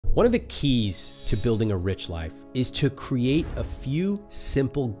One of the keys to building a rich life is to create a few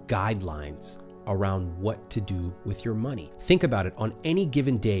simple guidelines around what to do with your money. Think about it. On any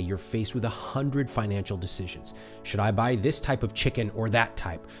given day, you're faced with 100 financial decisions. Should I buy this type of chicken or that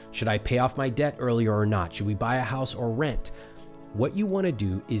type? Should I pay off my debt earlier or not? Should we buy a house or rent? What you want to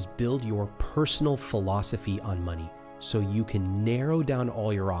do is build your personal philosophy on money so you can narrow down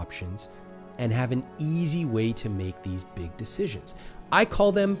all your options and have an easy way to make these big decisions. I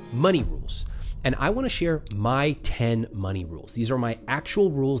call them money rules. And I want to share my 10 money rules. These are my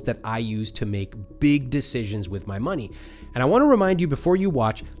actual rules that I use to make big decisions with my money. And I want to remind you before you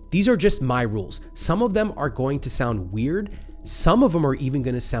watch, these are just my rules. Some of them are going to sound weird. Some of them are even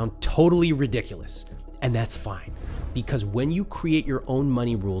going to sound totally ridiculous. And that's fine, because when you create your own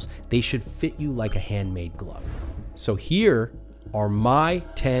money rules, they should fit you like a handmade glove. So here are my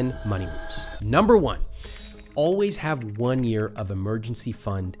 10 money rules. Number 1, always have 1 year of emergency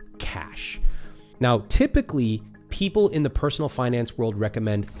fund cash. Now, typically, people in the personal finance world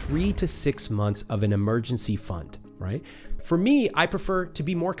recommend 3 to 6 months of an emergency fund, right? For me, I prefer to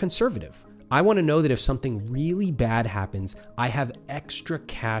be more conservative. I want to know that if something really bad happens, I have extra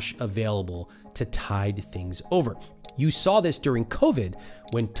cash available to tide things over. You saw this during COVID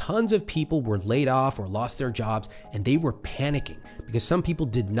when tons of people were laid off or lost their jobs, and they were panicking because some people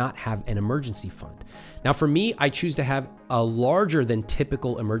did not have an emergency fund. Now for me, I choose to have a larger than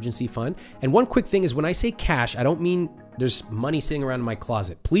typical emergency fund. And one quick thing is, when I say cash, I don't mean there's money sitting around in my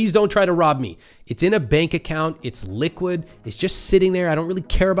closet. Please don't try to rob me. It's in a bank account, it's liquid, it's just sitting there. I don't really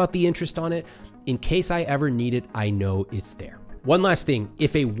care about the interest on it. In case I ever need it, I know it's there. One last thing,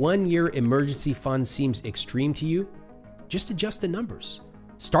 if a 1 year emergency fund seems extreme to you, just adjust the numbers.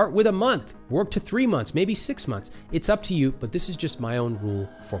 Start with a month, work to 3 months, maybe 6 months. It's up to you, but this is just my own rule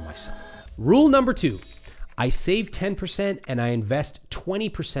for myself. Rule number 2, I save 10% and I invest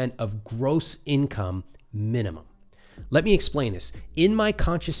 20% of gross income minimum. Let me explain this. In my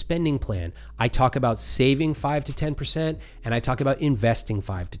conscious spending plan, I talk about saving 5 to 10% and I talk about investing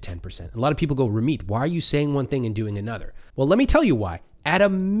 5 to 10%. A lot of people go, Ramit, why are you saying one thing and doing another? Well, let me tell you why. At a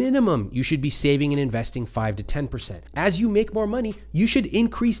minimum, you should be saving and investing 5 to 10%. As you make more money, you should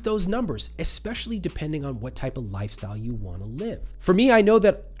increase those numbers, especially depending on what type of lifestyle you want to live. For me, I know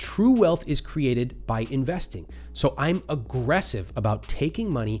that true wealth is created by investing. So I'm aggressive about taking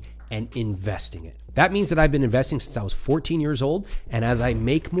money and investing it. That means that I've been investing since I was 14 years old. And as I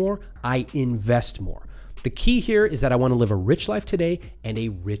make more, I invest more. The key here is that I want to live a rich life today and a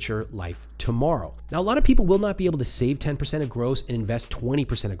richer life tomorrow. Now, a lot of people will not be able to save 10% of gross and invest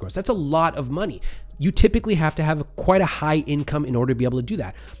 20% of gross. That's a lot of money. You typically have to have quite a high income in order to be able to do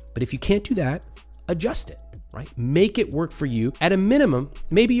that. But if you can't do that, adjust it, right? Make it work for you. At a minimum,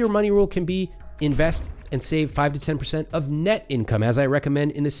 maybe your money rule can be invest and save 5 to 10% of net income, as I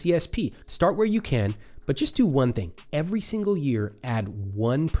recommend in the CSP. Start where you can, but just do one thing. Every single year, add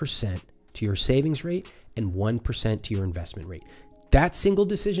 1% to your savings rate and 1% to your investment rate. That single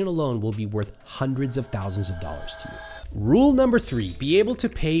decision alone will be worth hundreds of thousands of dollars to you. Rule number 3, be able to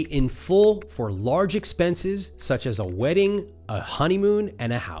pay in full for large expenses such as a wedding, a honeymoon,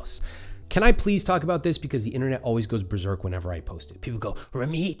 and a house. Can I please talk about this? Because the internet always goes berserk whenever I post it. People go,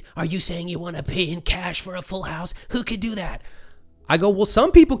 Ramit, are you saying you want to pay in cash for a full house? Who could do that? I go, well,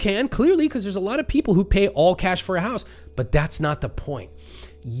 some people can, clearly, because there's a lot of people who pay all cash for a house, but that's not the point.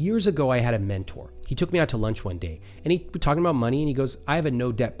 Years ago, I had a mentor. He took me out to lunch one day and he was talking about money and he goes, I have a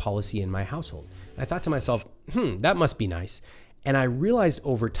no debt policy in my household. And I thought to myself, that must be nice. And I realized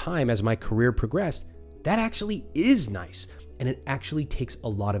over time as my career progressed, that actually is nice. And it actually takes a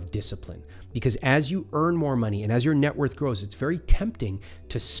lot of discipline, because as you earn more money and as your net worth grows, it's very tempting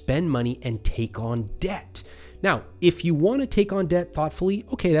to spend money and take on debt. Now, if you want to take on debt thoughtfully,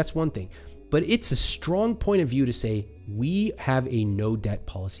 okay, that's one thing. But it's a strong point of view to say, we have a no debt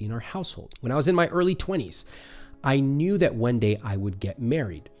policy in our household. When I was in my early 20s, I knew that one day I would get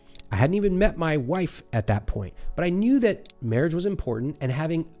married. I hadn't even met my wife at that point, but I knew that marriage was important and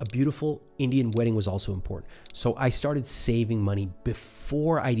having a beautiful Indian wedding was also important. So I started saving money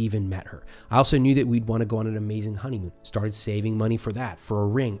before I'd even met her. I also knew that we'd want to go on an amazing honeymoon. Started saving money for that, for a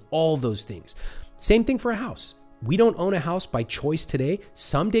ring, all those things. Same thing for a house. We don't own a house by choice today.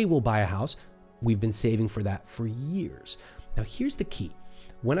 Someday we'll buy a house. We've been saving for that for years. Now here's the key.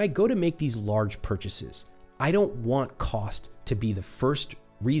 When I go to make these large purchases, I don't want cost to be the first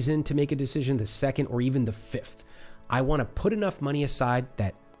reason to make a decision, the second, or even the fifth. I want to put enough money aside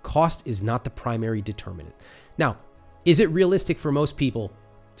that cost is not the primary determinant. Now, is it realistic for most people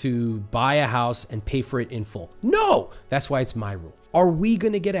to buy a house and pay for it in full? No, that's why it's my rule. Are we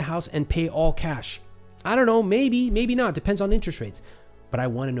going to get a house and pay all cash? I don't know, maybe not, depends on interest rates. but I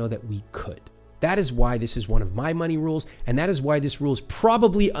want to know that we could. That is why this is one of my money rules, and that is why this rule is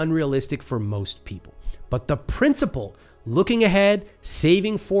probably unrealistic for most people. But the principle, looking ahead,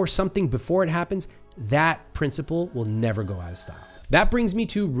 saving for something before it happens, that principle will never go out of style. That brings me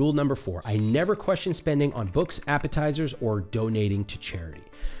to rule number 4. I never question spending on books, appetizers, or donating to charity.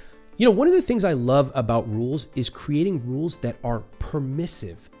 You know, one of the things I love about rules is creating rules that are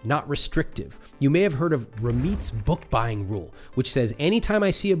permissive, not restrictive. You may have heard of Ramit's book buying rule, which says anytime I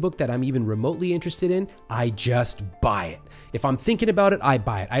see a book that I'm even remotely interested in, I just buy it. If I'm thinking about it, I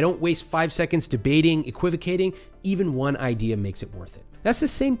buy it. I don't waste 5 seconds debating, equivocating. Even one idea makes it worth it. That's the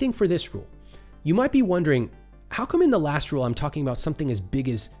same thing for this rule. You might be wondering, how come in the last rule I'm talking about something as big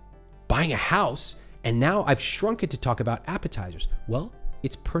as buying a house, and now I've shrunk it to talk about appetizers? Well,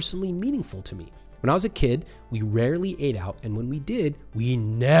 it's personally meaningful to me. When I was a kid, we rarely ate out, and when we did, we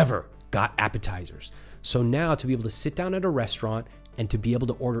never got appetizers. So now to be able to sit down at a restaurant and to be able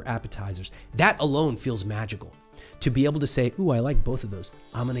to order appetizers, that alone feels magical. To be able to say, ooh, I like both of those,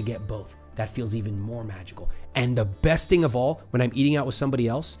 I'm gonna get both. That feels even more magical. And the best thing of all, when I'm eating out with somebody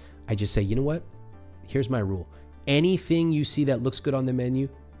else, I just say, you know what? Here's my rule. Anything you see that looks good on the menu,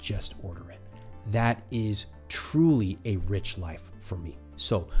 just order it. That is truly a rich life for me.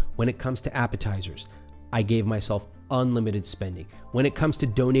 So when it comes to appetizers, I gave myself unlimited spending. When it comes to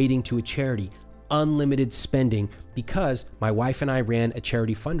donating to a charity, unlimited spending, because my wife and I ran a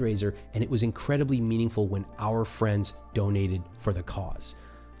charity fundraiser and it was incredibly meaningful when our friends donated for the cause.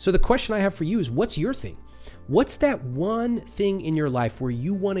 So the question I have for you is, what's your thing? What's that one thing in your life where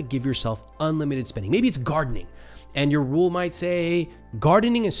you want to give yourself unlimited spending? Maybe it's gardening. And your rule might say,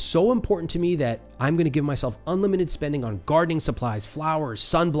 gardening is so important to me that I'm going to give myself unlimited spending on gardening supplies, flowers,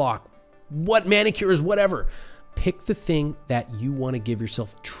 sunblock, manicures, whatever. Pick the thing that you want to give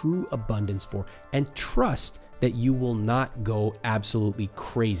yourself true abundance for, and trust that you will not go absolutely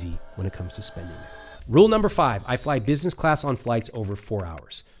crazy when it comes to spending it. Rule number 5, I fly business class on flights over 4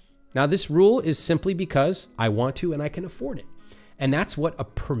 hours. Now this rule is simply because I want to and I can afford it. And that's what a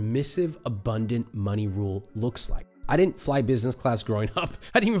permissive, abundant money rule looks like. I didn't fly business class growing up.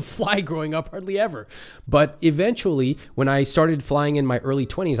 I didn't even fly growing up, hardly ever. But eventually, when I started flying in my early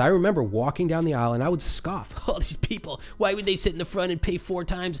 20s, I remember walking down the aisle and I would scoff. Oh, these people, why would they sit in the front and pay 4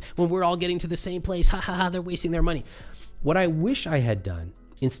 times when we're all getting to the same place? Ha ha ha, they're wasting their money. What I wish I had done,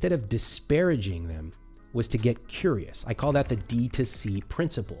 instead of disparaging them, was to get curious. I call that the D to C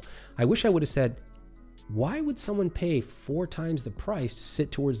principle. I wish I would have said, why would someone pay 4 times the price to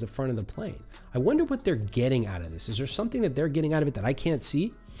sit towards the front of the plane? I wonder what they're getting out of this. Is there something that they're getting out of it that I can't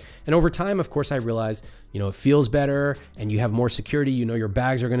see? And over time, of course, I realized, it feels better and you have more security. your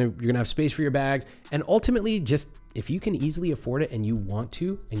bags you're gonna have space for your bags. And ultimately, just if you can easily afford it and you want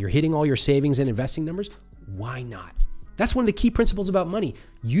to, and you're hitting all your savings and investing numbers, why not? That's one of the key principles about money.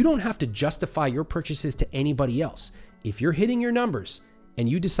 You don't have to justify your purchases to anybody else. If you're hitting your numbers and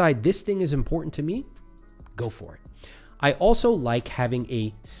you decide this thing is important to me, go for it. I also like having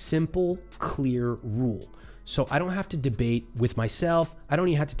a simple, clear rule. So I don't have to debate with myself. I don't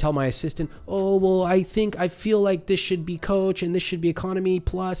even have to tell my assistant, oh, well, I feel like this should be coach and this should be economy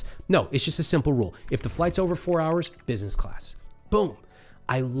plus. No, it's just a simple rule. If the flight's over 4 hours, business class. Boom.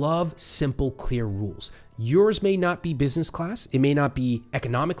 I love simple, clear rules. Yours may not be business class. It may not be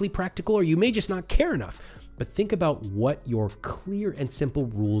economically practical, or you may just not care enough. But think about what your clear and simple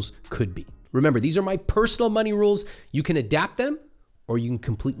rules could be. Remember, these are my personal money rules. You can adapt them or you can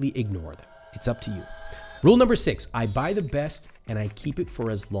completely ignore them. It's up to you. Rule number 6, I buy the best and I keep it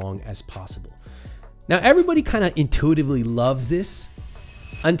for as long as possible. Now, everybody kind of intuitively loves this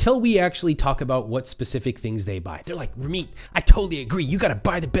until we actually talk about what specific things they buy. They're like, Ramit, I totally agree. You got to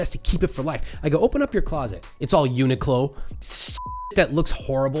buy the best to keep it for life. I go, open up your closet. It's all Uniqlo. That looks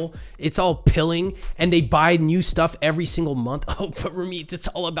horrible. It's all pilling and they buy new stuff every single month. Oh, but Ramit, it's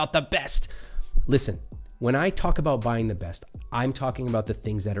all about the best. Listen, when I talk about buying the best, I'm talking about the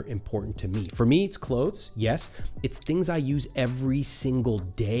things that are important to me. For me, it's clothes. Yes, it's things I use every single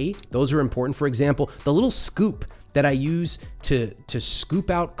day. Those are important. For example, the little scoop that I use to scoop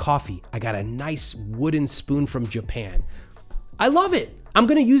out coffee. I got a nice wooden spoon from Japan. I love it. I'm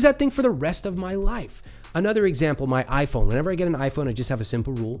going to use that thing for the rest of my life. Another example, my iPhone. Whenever I get an iPhone, I just have a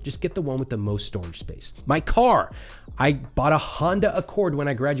simple rule. Just get the one with the most storage space. My car. I bought a Honda Accord when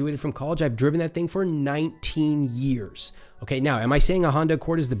I graduated from college. I've driven that thing for 19 years. Okay, now, am I saying a Honda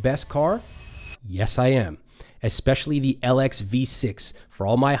Accord is the best car? Yes, I am. Especially the LX V6. For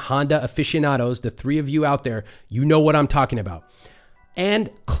all my Honda aficionados, the 3 of you out there, you know what I'm talking about.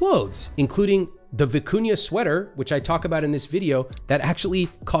 And clothes, including the Vicuña sweater, which I talk about in this video, that actually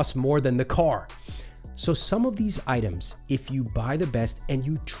costs more than the car. So some of these items, if you buy the best and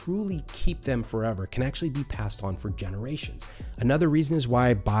you truly keep them forever, can actually be passed on for generations. Another reason is why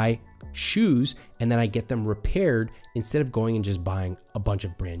I buy shoes and then I get them repaired instead of going and just buying a bunch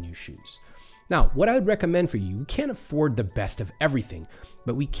of brand new shoes. Now, what I would recommend for you, we can't afford the best of everything,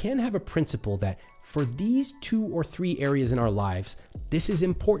 but we can have a principle that for these 2 or 3 areas in our lives, this is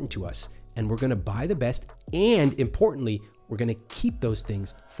important to us, and we're gonna buy the best, and importantly, we're gonna keep those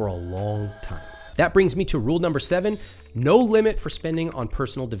things for a long time. That brings me to rule number 7, no limit for spending on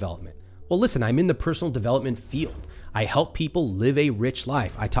personal development. Well, listen, I'm in the personal development field. I help people live a rich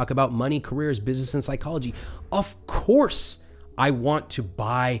life. I talk about money, careers, business, and psychology. Of course, I want to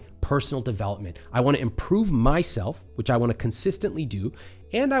buy personal development. I want to improve myself, which I want to consistently do,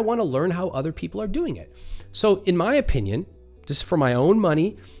 and I want to learn how other people are doing it. So in my opinion, just for my own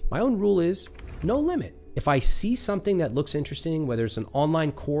money, my own rule is no limit. If I see something that looks interesting, whether it's an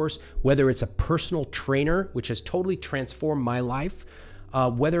online course, whether it's a personal trainer, which has totally transformed my life,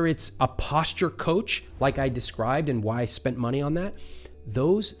 whether it's a posture coach, like I described and why I spent money on that,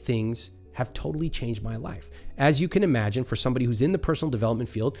 those things have totally changed my life. As you can imagine, for somebody who's in the personal development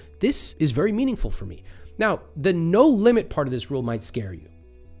field, this is very meaningful for me. Now, the no limit part of this rule might scare you.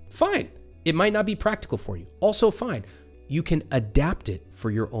 Fine. It might not be practical for you. Also fine. You can adapt it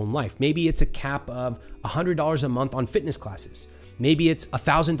for your own life. Maybe it's a cap of $100 a month on fitness classes. Maybe it's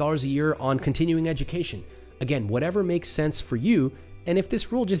 $1,000 a year on continuing education. Again, whatever makes sense for you. And if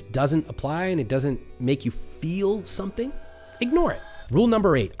this rule just doesn't apply and it doesn't make you feel something, ignore it. Rule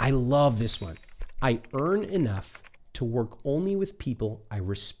number 8, I love this one. I earn enough to work only with people I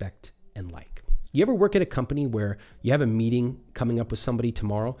respect and like. You ever work at a company where you have a meeting coming up with somebody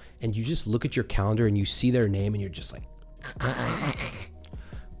tomorrow and you just look at your calendar and you see their name and you're just like,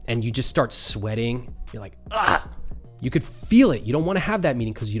 and you just start sweating. You're like, ah, you could feel it. You don't want to have that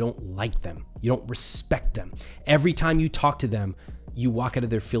meeting because you don't like them. You don't respect them. Every time you talk to them, you walk out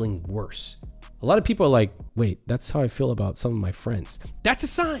of there feeling worse. A lot of people are like, wait, that's how I feel about some of my friends. That's a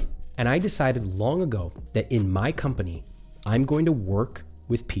sign. And I decided long ago that in my company, I'm going to work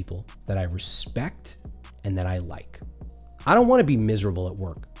with people that I respect and that I like. I don't want to be miserable at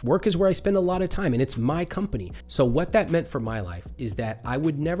work. Work is where I spend a lot of time and it's my company. So what that meant for my life is that I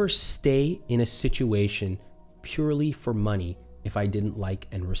would never stay in a situation purely for money if I didn't like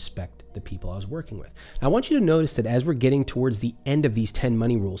and respect the people I was working with. Now, I want you to notice that as we're getting towards the end of these 10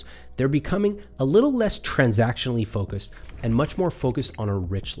 money rules, they're becoming a little less transactionally focused and much more focused on a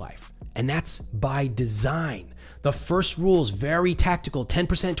rich life. And that's by design. The first rule is very tactical,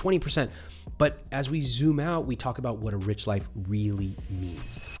 10%, 20%. But as we zoom out, we talk about what a rich life really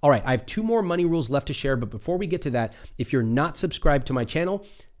means. All right, I have 2 more money rules left to share. But before we get to that, if you're not subscribed to my channel,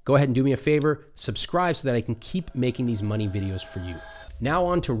 go ahead and do me a favor, subscribe so that I can keep making these money videos for you. Now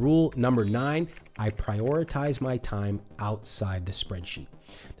on to rule number 9, I prioritize my time outside the spreadsheet.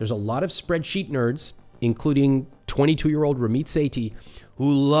 There's a lot of spreadsheet nerds, including 22-year-old Ramit Sethi,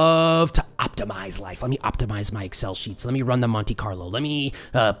 who love to optimize life. Let me optimize my Excel sheets. Let me run the Monte Carlo. Let me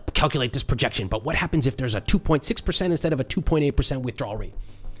calculate this projection. But what happens if there's a 2.6% instead of a 2.8% withdrawal rate?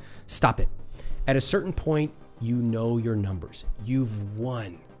 Stop it. At a certain point, you know your numbers. You've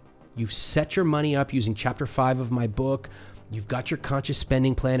won. You've set your money up using chapter 5 of my book. You've got your conscious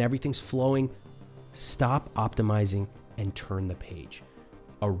spending plan. Everything's flowing. Stop optimizing and turn the page.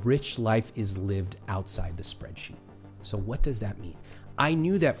 A rich life is lived outside the spreadsheet. So what does that mean? I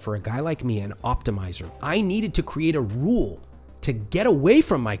knew that for a guy like me, an optimizer, I needed to create a rule to get away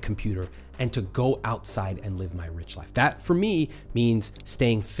from my computer and to go outside and live my rich life. That for me means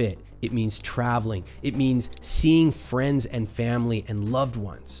staying fit. It means traveling. It means seeing friends and family and loved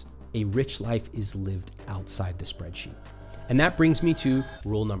ones. A rich life is lived outside the spreadsheet. And that brings me to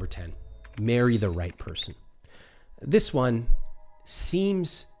rule number 10, marry the right person. This one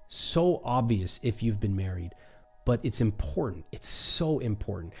seems so obvious if you've been married, but it's important. It's so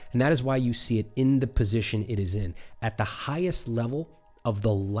important. And that is why you see it in the position it is in, at the highest level of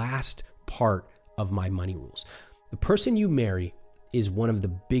the last part of my money rules. The person you marry is one of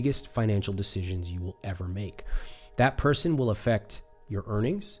the biggest financial decisions you will ever make. That person will affect your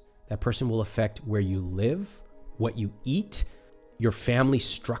earnings. That person will affect where you live, what you eat, your family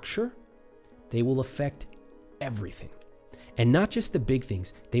structure. They will affect everything. And not just the big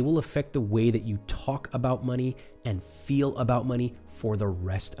things, they will affect the way that you talk about money and feel about money for the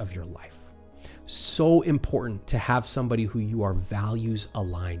rest of your life. So important to have somebody who you are values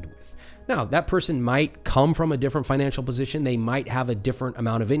aligned with. Now, that person might come from a different financial position. They might have a different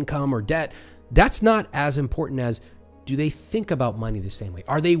amount of income or debt. That's not as important as, do they think about money the same way?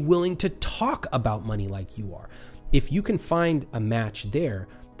 Are they willing to talk about money like you are? If you can find a match there,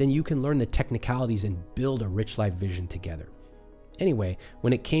 then you can learn the technicalities and build a rich life vision together. Anyway,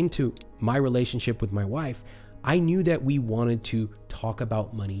 when it came to my relationship with my wife, I knew that we wanted to talk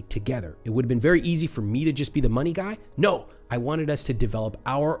about money together. It would have been very easy for me to just be the money guy. No, I wanted us to develop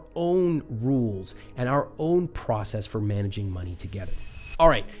our own rules and our own process for managing money together. All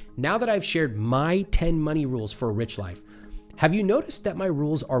right, now that I've shared my 10 money rules for a rich life, have you noticed that my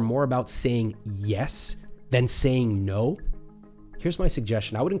rules are more about saying yes than saying no? Here's my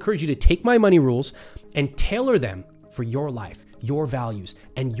suggestion. I would encourage you to take my money rules and tailor them for your life, your values,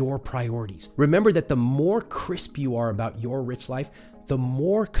 and your priorities. Remember that the more crisp you are about your rich life, the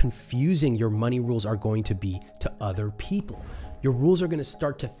more confusing your money rules are going to be to other people. Your rules are going to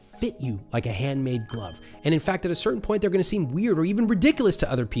start to fit you like a handmade glove. And in fact, at a certain point, they're going to seem weird or even ridiculous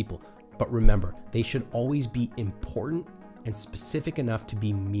to other people. But remember, they should always be important and specific enough to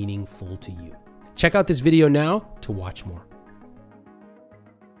be meaningful to you. Check out this video now to watch more.